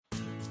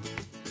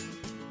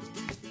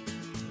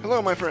Hello,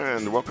 my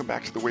friend. Welcome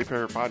back to the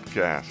Wayfarer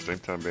Podcast. I'm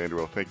Tom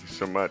Vanderwell. Thank you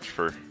so much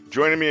for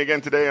joining me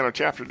again today on our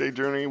chapter day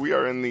journey. We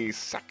are in the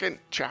second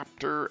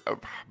chapter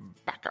of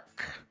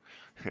Habakkuk,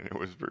 and it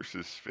was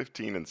verses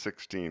 15 and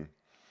 16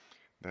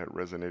 that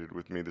resonated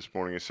with me this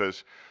morning. It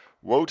says,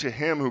 "Woe to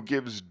him who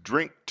gives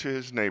drink to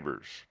his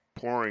neighbors,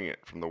 pouring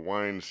it from the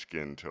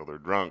wineskin till they're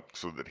drunk,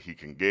 so that he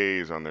can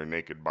gaze on their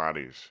naked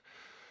bodies.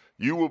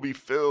 You will be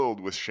filled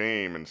with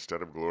shame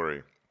instead of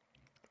glory.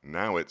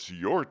 Now it's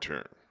your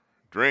turn.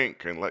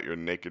 Drink and let your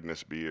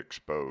nakedness be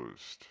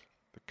exposed.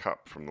 The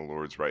cup from the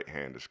Lord's right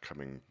hand is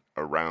coming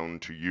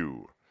around to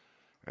you,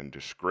 and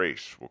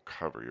disgrace will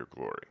cover your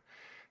glory."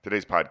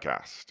 Today's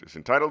podcast is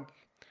entitled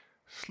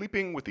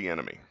Sleeping with the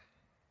Enemy.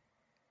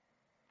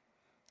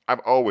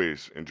 I've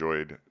always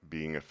enjoyed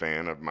being a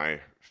fan of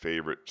my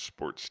favorite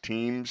sports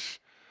teams.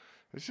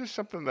 It's just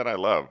something that I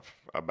love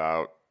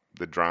about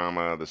the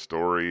drama, the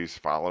stories,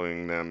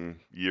 following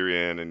them year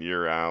in and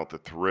year out, the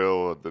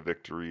thrill of the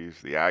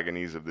victories, the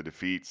agonies of the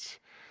defeats.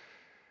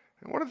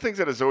 And one of the things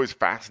that has always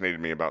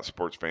fascinated me about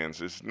sports fans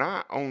is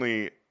not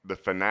only the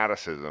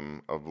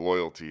fanaticism of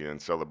loyalty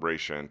and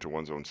celebration to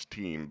one's own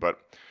team, but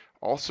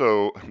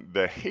also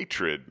the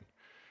hatred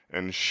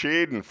and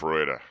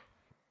schadenfreude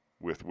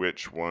with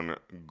which one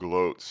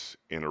gloats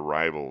in a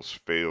rival's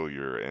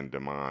failure and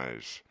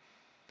demise.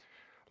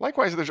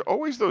 Likewise, there's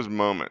always those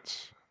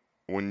moments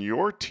when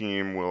your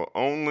team will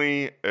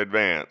only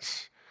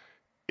advance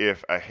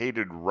if a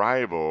hated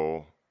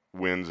rival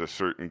wins a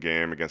certain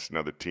game against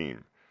another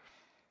team.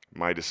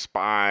 My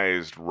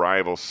despised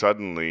rival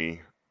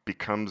suddenly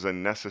becomes a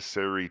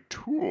necessary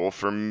tool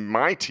for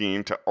my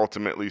team to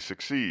ultimately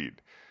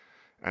succeed.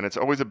 And it's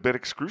always a bit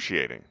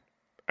excruciating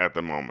at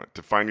the moment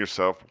to find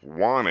yourself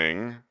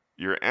wanting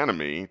your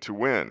enemy to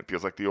win. It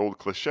feels like the old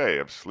cliche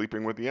of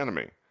sleeping with the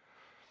enemy.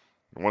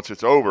 And once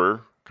it's over,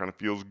 it kind of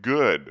feels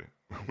good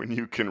when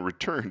you can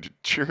return to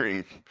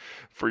cheering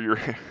for your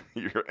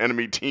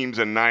enemy team's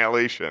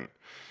annihilation.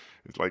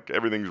 It's like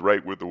everything's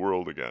right with the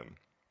world again.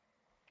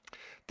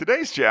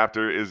 Today's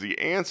chapter is the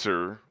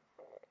answer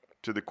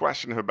to the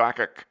question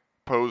Habakkuk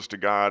posed to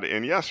God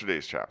in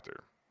yesterday's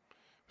chapter.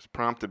 It was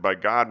prompted by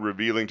God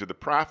revealing to the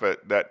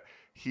prophet that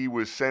he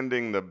was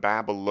sending the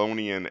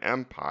Babylonian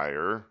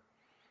Empire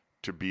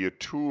to be a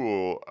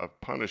tool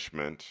of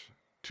punishment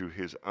to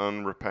his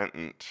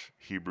unrepentant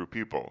Hebrew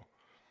people.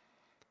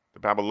 The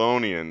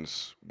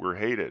Babylonians were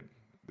hated.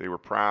 They were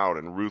proud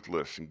and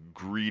ruthless and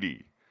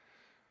greedy.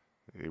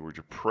 They were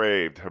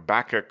depraved.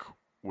 Habakkuk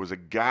was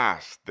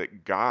aghast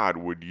that God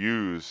would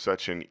use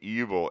such an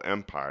evil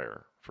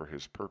empire for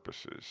his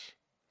purposes.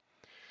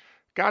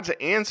 God's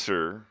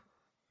answer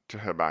to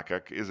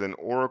Habakkuk is an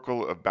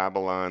oracle of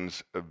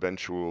Babylon's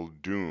eventual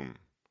doom.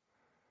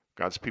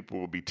 God's people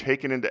will be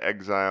taken into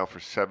exile for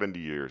 70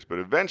 years, but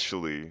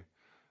eventually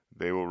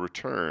they will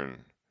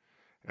return,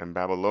 and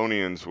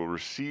Babylonians will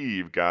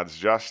receive God's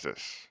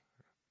justice.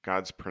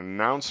 God's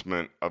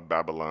pronouncement of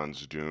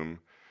Babylon's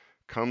doom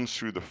comes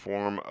through the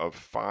form of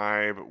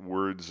 5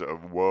 words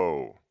of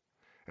woe.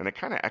 And it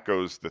kind of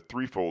echoes the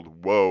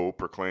threefold woe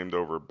proclaimed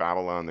over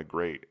Babylon the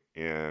Great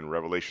in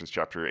Revelation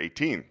chapter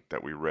 18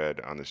 that we read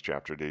on this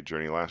chapter day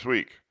journey last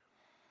week.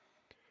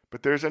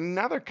 But there's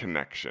another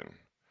connection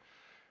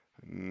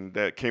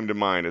that came to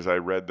mind as I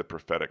read the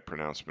prophetic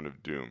pronouncement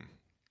of doom.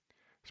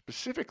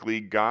 Specifically,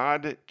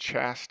 God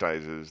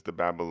chastises the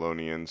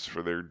Babylonians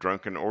for their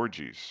drunken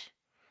orgies,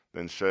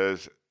 then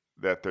says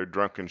that their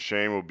drunken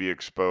shame will be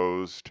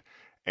exposed,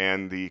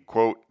 and the,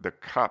 quote, the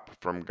cup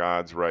from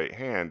God's right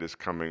hand is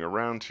coming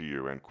around to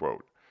you, end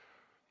quote.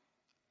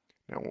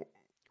 Now,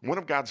 one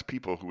of God's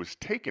people who was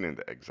taken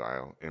into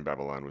exile in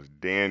Babylon was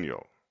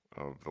Daniel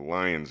of the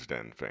lion's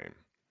den fame.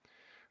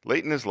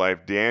 Late in his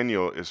life,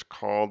 Daniel is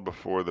called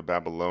before the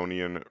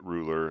Babylonian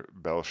ruler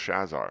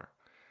Belshazzar,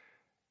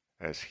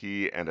 as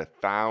he and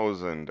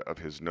 1,000 of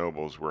his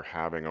nobles were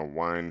having a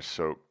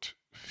wine-soaked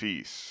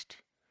feast.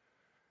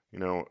 You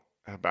know,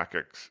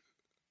 Habakkuk's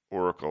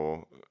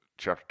oracle,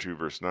 chapter 2,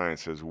 verse 9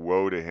 says,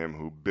 "Woe to him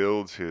who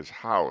builds his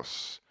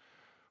house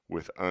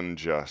with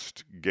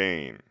unjust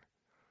gain."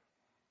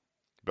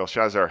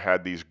 Belshazzar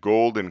had these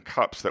golden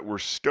cups that were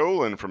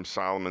stolen from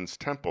Solomon's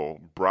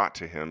temple, brought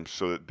to him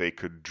so that they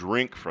could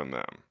drink from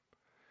them.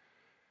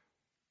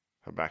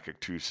 Habakkuk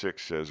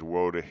 2:6 says,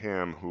 "Woe to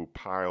him who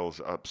piles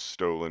up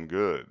stolen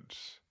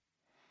goods."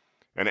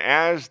 And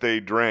as they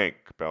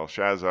drank,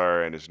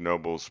 Belshazzar and his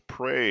nobles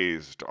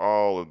praised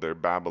all of their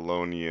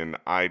Babylonian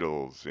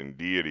idols and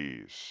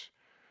deities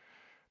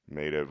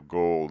made of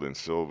gold and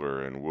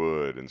silver and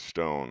wood and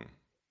stone.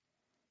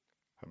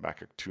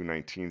 Habakkuk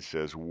 2:19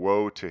 says,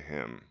 "Woe to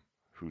him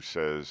who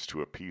says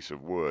to a piece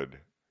of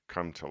wood,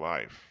 'Come to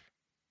life.'"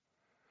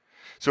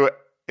 So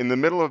in the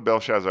middle of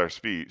Belshazzar's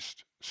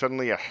feast,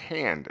 suddenly a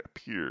hand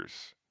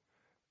appears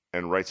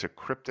and writes a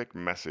cryptic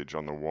message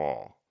on the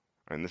wall.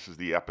 And this is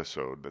the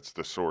episode that's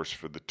the source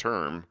for the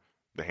term,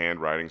 the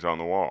handwritings on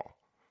the wall.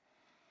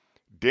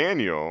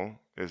 Daniel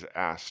is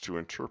asked to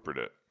interpret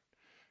it.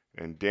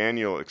 And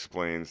Daniel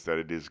explains that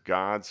it is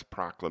God's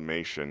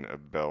proclamation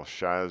of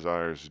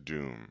Belshazzar's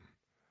doom.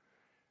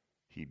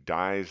 He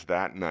dies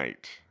that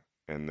night,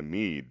 and the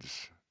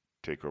Medes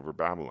take over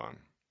Babylon.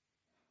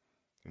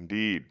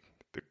 Indeed,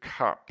 the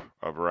cup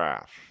of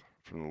wrath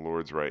from the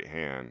Lord's right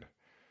hand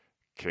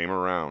came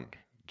around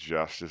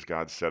just as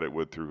God said it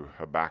would through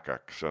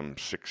Habakkuk some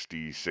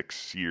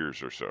 66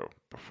 years or so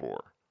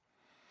before.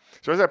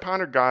 So as I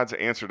pondered God's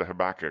answer to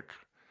Habakkuk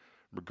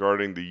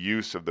regarding the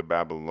use of the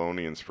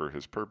Babylonians for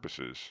his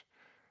purposes,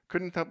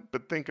 couldn't help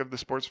but think of the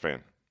sports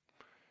fan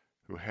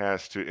who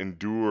has to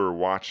endure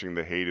watching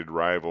the hated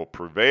rival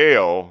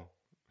prevail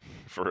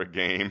for a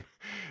game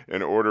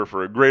in order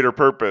for a greater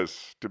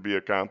purpose to be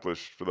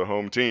accomplished for the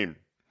home team.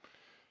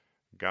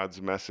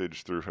 God's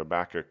message through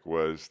Habakkuk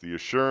was the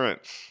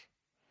assurance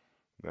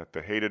that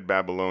the hated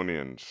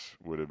Babylonians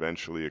would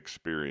eventually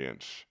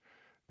experience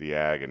the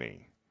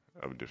agony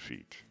of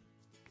defeat.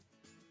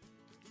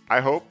 I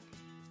hope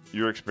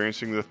you're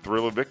experiencing the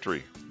thrill of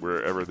victory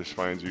wherever this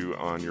finds you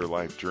on your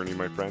life journey,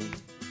 my friend.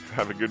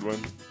 Have a good one.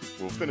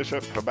 We'll finish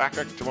up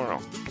Habakkuk tomorrow.